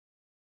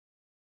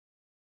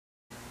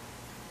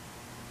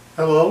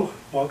Hello,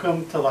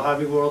 welcome to the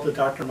hobby world of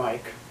Dr.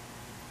 Mike.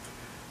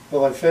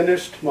 Well, I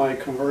finished my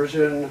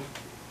conversion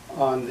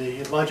on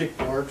the logic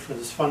board for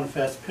this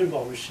Fest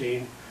Pinball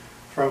machine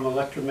from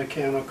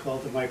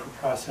electromechanical to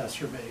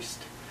microprocessor based.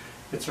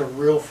 It's a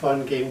real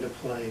fun game to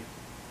play.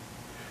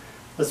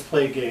 Let's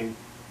play a game.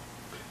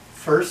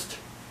 First,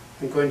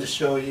 I'm going to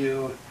show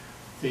you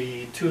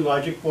the two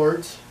logic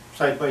boards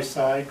side by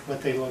side,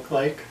 what they look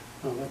like,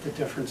 what the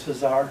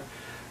differences are.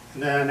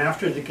 And then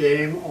after the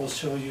game, I'll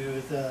show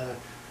you the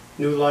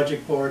new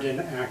logic board in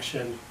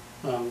action.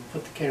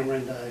 Put the camera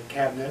in the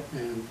cabinet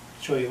and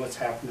show you what's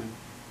happening.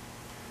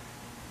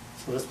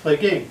 So let's play a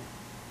game.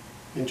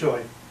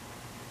 Enjoy.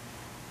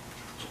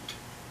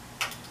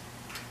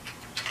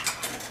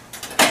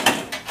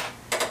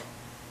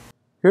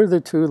 Here are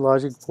the two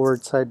logic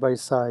boards side by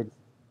side.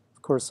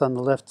 Of course, on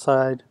the left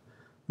side,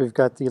 we've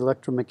got the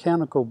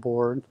electromechanical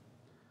board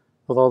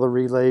with all the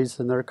relays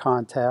and their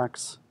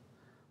contacts,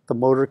 the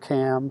motor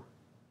cam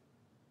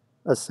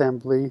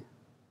assembly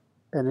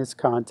and its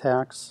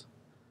contacts,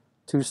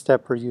 two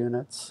stepper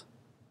units.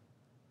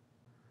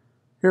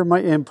 Here are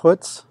my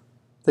inputs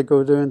that go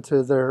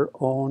into their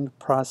own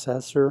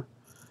processor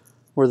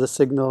where the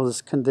signal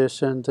is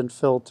conditioned and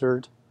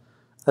filtered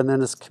and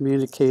then is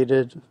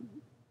communicated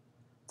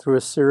through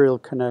a serial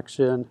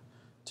connection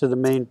to the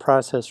main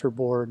processor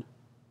board.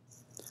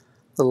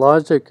 The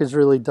logic is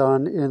really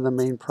done in the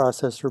main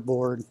processor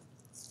board.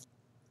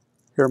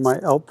 Here are my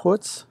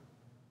outputs.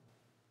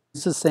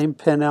 It's the same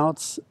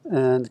pinouts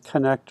and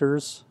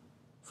connectors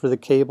for the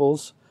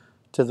cables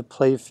to the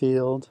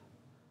playfield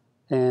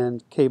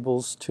and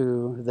cables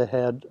to the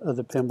head of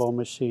the pinball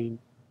machine.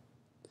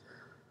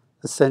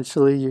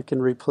 Essentially, you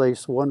can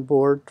replace one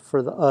board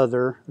for the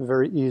other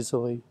very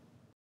easily.